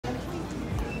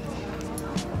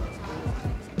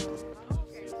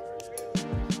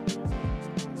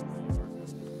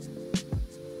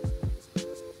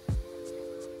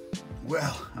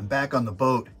Well, I'm back on the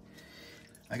boat.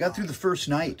 I got through the first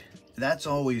night. That's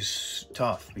always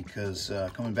tough because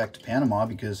coming back to Panama,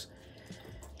 because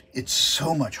it's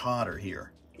so much hotter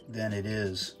here than it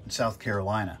is in South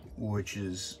Carolina, which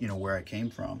is, you know, where I came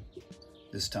from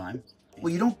this time.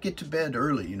 Well, you don't get to bed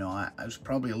early, you know. I was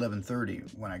probably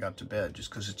 11:30 when I got to bed, just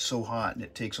because it's so hot and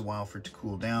it takes a while for it to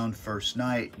cool down. First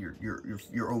night,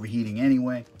 you're overheating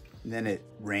anyway. And then it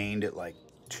rained at like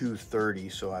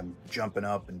 2:30, so I'm jumping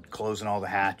up and closing all the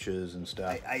hatches and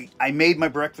stuff. I made my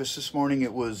breakfast this morning.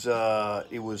 It was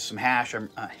some hash. I'm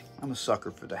a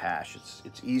sucker for the hash.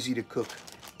 It's easy to cook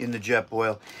in the jet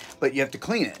boil, but you have to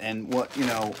clean it. And what, you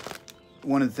know,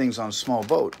 one of the things on a small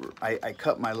boat, I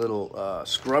cut my little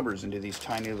scrubbers into these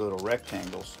tiny little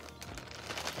rectangles,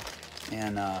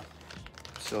 and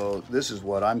so this is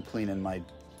what I'm cleaning my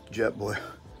jet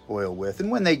boil with.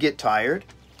 And when they get tired,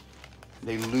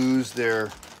 they lose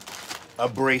their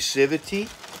abrasivity,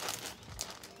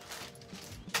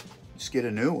 just get a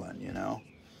new one, you know.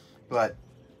 But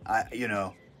you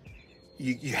know,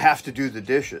 you have to do the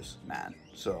dishes, man.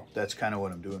 So that's kind of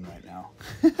what I'm doing right now.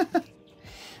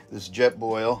 This jet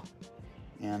boil,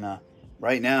 and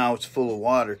right now it's full of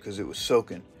water because it was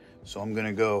soaking. So I'm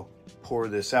gonna go pour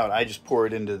this out. I just pour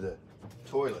it into the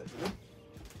toilet.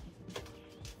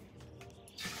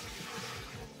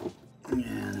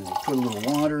 And we'll put a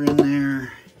little water in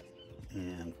there,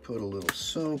 and put a little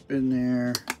soap in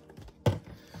there,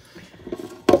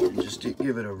 and just to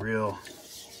give it a real,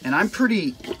 and I'm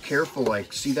pretty careful,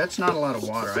 like, see, that's not a lot of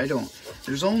water.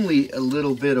 There's only a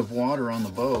little bit of water on the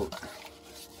boat.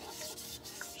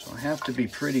 So I have to be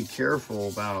pretty careful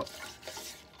about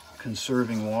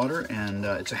conserving water, and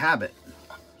it's a habit,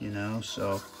 you know,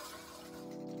 so.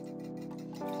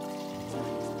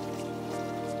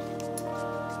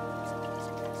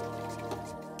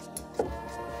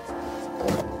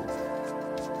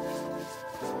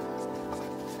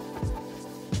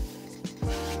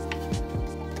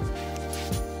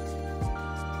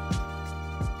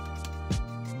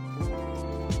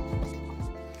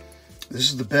 This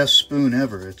is the best spoon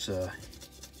ever. It's a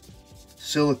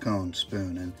silicone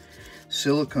spoon, and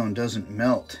silicone doesn't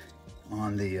melt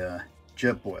on the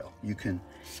jet boil.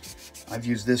 I've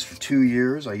used this for 2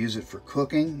 years. I use it for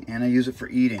cooking and I use it for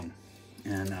eating.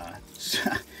 And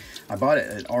I bought it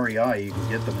at REI. You can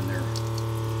get them in there.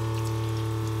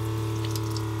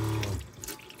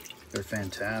 They're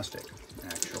fantastic,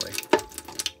 actually.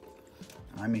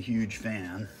 I'm a huge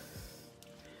fan.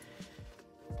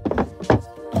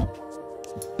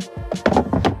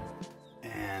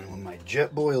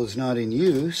 Jet boil is not in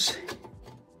use.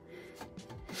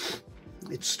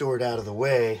 It's stored out of the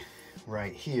way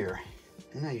right here,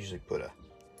 and I usually put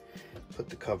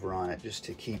the cover on it just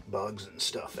to keep bugs and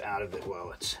stuff out of it while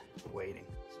it's waiting.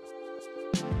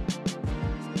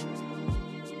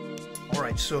 All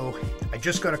right, so I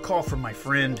just got a call from my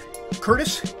friend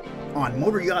Kurtis on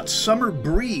Motor Yacht Summer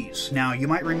Breeze. Now, you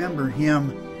might remember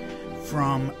him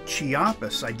from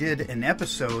Chiapas. I did an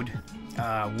episode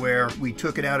where we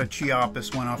took it out of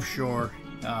Chiapas, went offshore,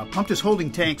 pumped his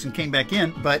holding tanks and came back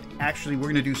in. But actually, we're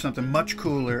going to do something much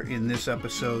cooler in this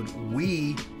episode.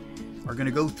 We are going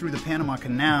to go through the Panama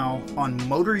Canal on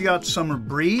Motor Yacht Summer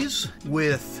Breeze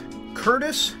with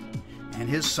Kurtis and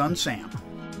his son Sam.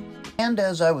 And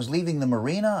as I was leaving the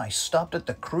marina, I stopped at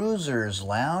the Cruisers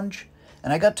Lounge,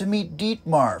 and I got to meet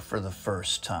Dietmar for the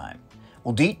first time.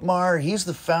 Well, Dietmar, he's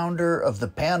the founder of the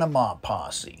Panama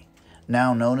Posse,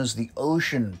 now known as the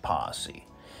Ocean Posse.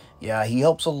 Yeah, he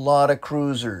helps a lot of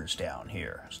cruisers down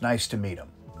here. It's nice to meet him.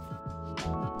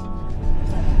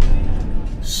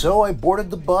 So I boarded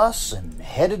the bus and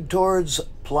headed towards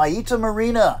Playita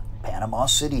Marina, Panama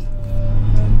City.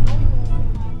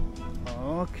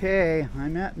 Okay,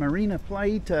 I'm at Marina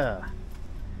Playita.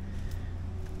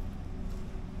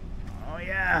 Oh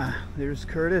yeah, there's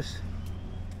Kurtis.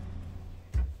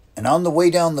 And on the way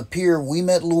down the pier, we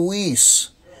met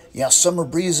Luis. Yeah, Summer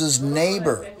Breeze's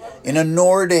neighbor in a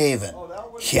Nordhaven.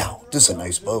 Yeah, this is a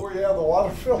nice boat. Where you have the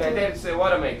water filter. That's the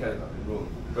water maker room.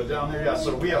 But down there, yeah,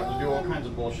 so we have to do all kinds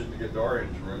of bullshit to get to our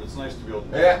engine room. It's nice to be able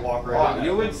to walk right in.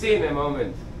 You will see in a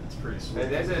moment. It's pretty sweet.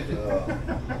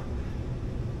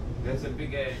 That's a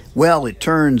big edge. Well, it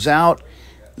turns out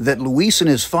that Luis and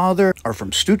his father are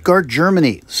from Stuttgart,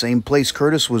 Germany, the same place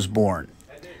Kurtis was born.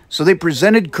 So they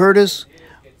presented Kurtis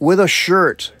with a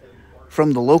shirt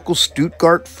from the local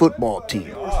Stuttgart football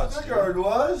team. Oh, Stuttgart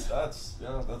was? That's I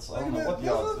don't know what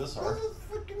the odds this are. This is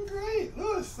freaking great.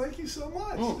 Louis, thank you so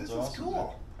much. This is awesome,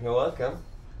 cool. You're welcome.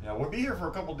 Yeah, we'll be here for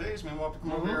a couple days, man. We'll have to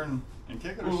come over here and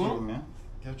kick it or something, man.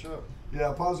 Catch up.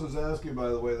 Yeah, Paz was asking, by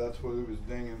the way, that's what he was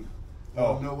dinging. I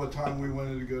don't know what time we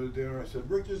wanted to go to dinner. I said,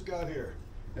 Rick just got here.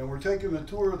 And we're taking a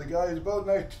tour of the guy's boat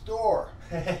next door.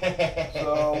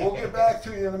 So we'll get back to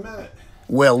you in a minute.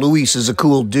 Well, Luis is a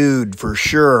cool dude for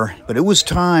sure, but it was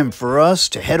time for us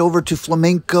to head over to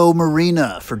Flamenco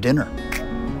Marina for dinner.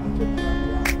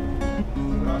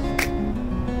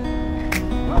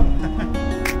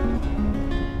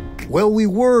 Well, we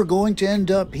were going to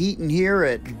end up eating here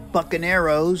at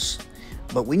Bucaneros,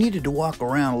 but we needed to walk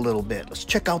around a little bit. Let's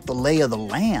check out the lay of the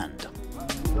land.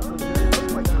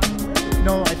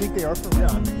 No, I think they are from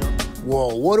down.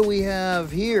 Well, what do we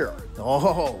have here?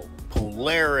 Oh,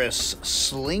 Polaris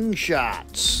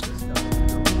slingshots.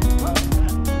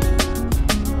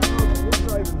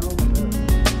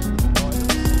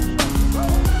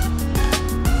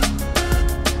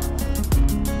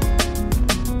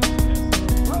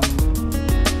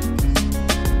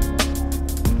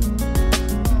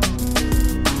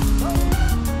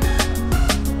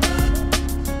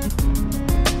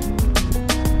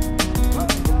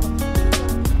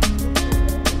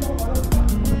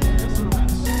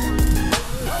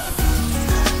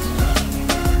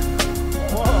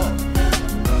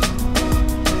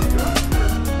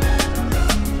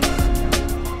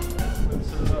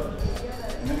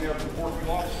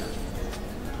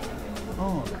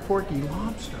 Oh, porky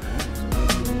lobster.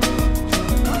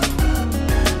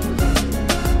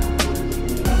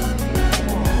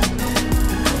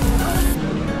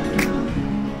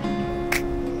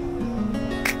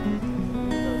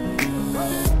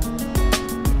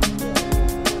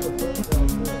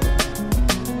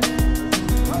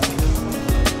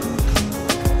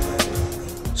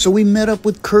 So we met up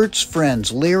with Kurt's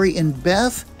friends, Larry and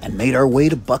Beth, and made our way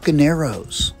to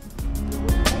Bucaneros.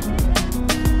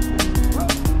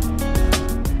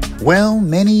 Well,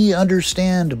 many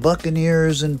understand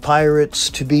buccaneers and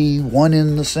pirates to be one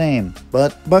and the same,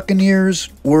 but buccaneers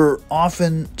were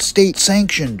often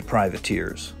state-sanctioned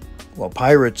privateers, while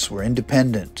pirates were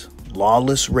independent,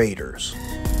 lawless raiders.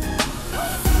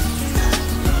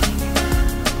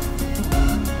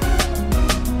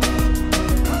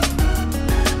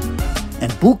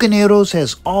 And Bucaneros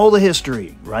has all the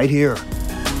history right here.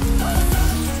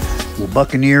 Well,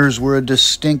 buccaneers were a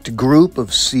distinct group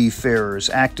of seafarers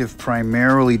active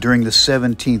primarily during the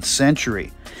 17th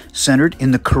century. Centered in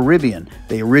the Caribbean,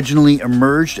 they originally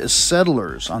emerged as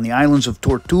settlers on the islands of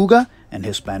Tortuga and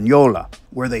Hispaniola,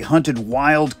 where they hunted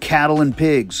wild cattle and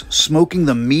pigs, smoking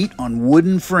the meat on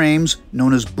wooden frames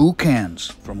known as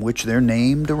boucans, from which their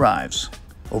name derives.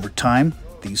 Over time,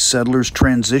 these settlers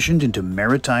transitioned into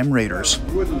maritime raiders.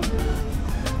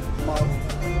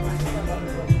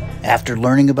 After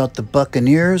learning about the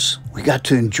buccaneers, we got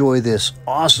to enjoy this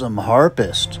awesome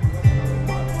harpist.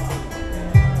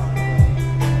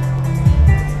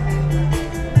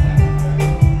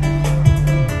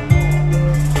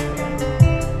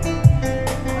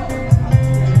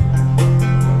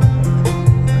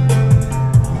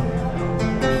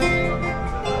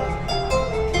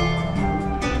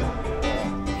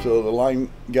 So the line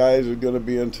guys are going to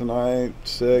be in tonight,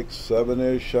 6,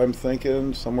 7-ish, I'm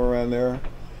thinking, somewhere around there.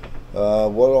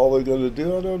 What all they're going to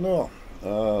do, I don't know.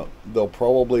 They'll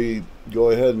probably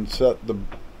go ahead and set the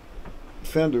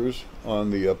fenders on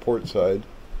the port side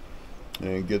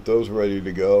and get those ready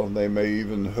to go. They may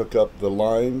even hook up the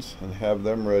lines and have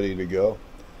them ready to go.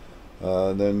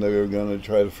 Then they're going to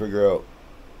try to figure out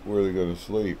where they're going to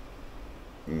sleep.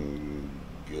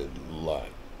 Good luck.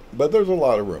 But there's a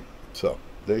lot of room, so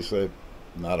they say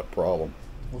not a problem.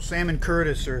 Well, Sam and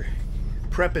Kurtis are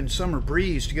prepping Summer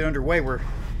Breeze to get underway. We're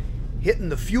hitting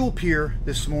the fuel pier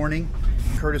this morning.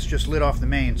 Kurtis just lit off the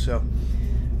main, so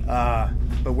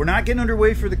but we're not getting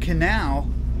underway for the canal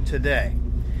today.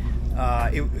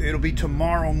 It'll be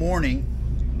tomorrow morning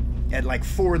at like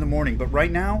 4 in the morning, but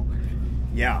right now,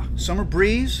 yeah, Summer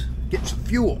Breeze, get some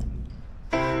fuel.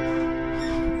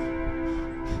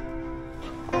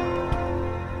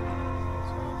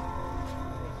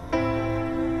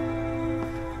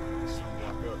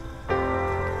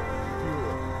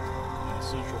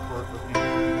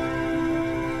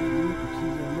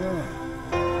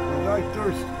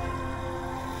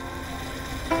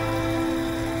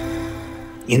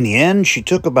 In the end, she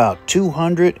took about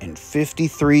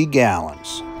 253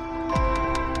 gallons.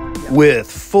 With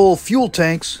full fuel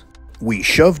tanks, we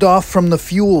shoved off from the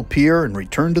fuel pier and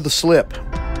returned to the slip.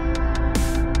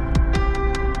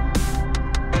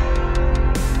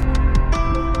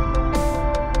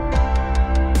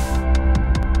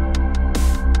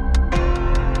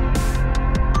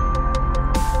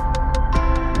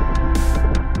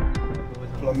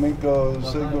 Flamenco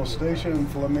Signal Station,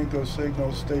 Flamenco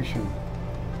Signal Station.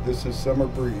 This is Summer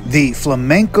Breeze. The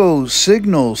Flamenco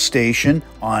Signal Station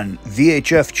on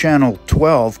VHF Channel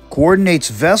 12 coordinates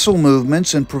vessel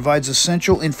movements and provides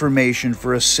essential information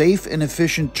for a safe and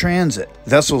efficient transit.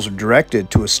 Vessels are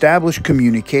directed to establish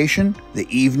communication the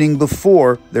evening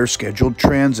before their scheduled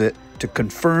transit to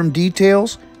confirm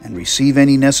details and receive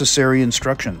any necessary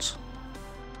instructions.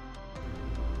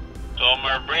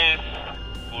 Summer Breeze,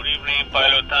 good evening,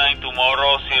 pilot time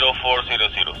tomorrow 0400.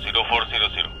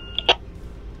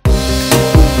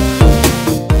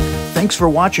 Thanks for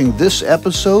watching this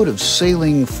episode of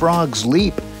Sailing Frog's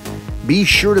Leap. Be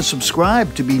sure to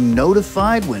subscribe to be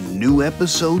notified when new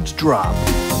episodes drop.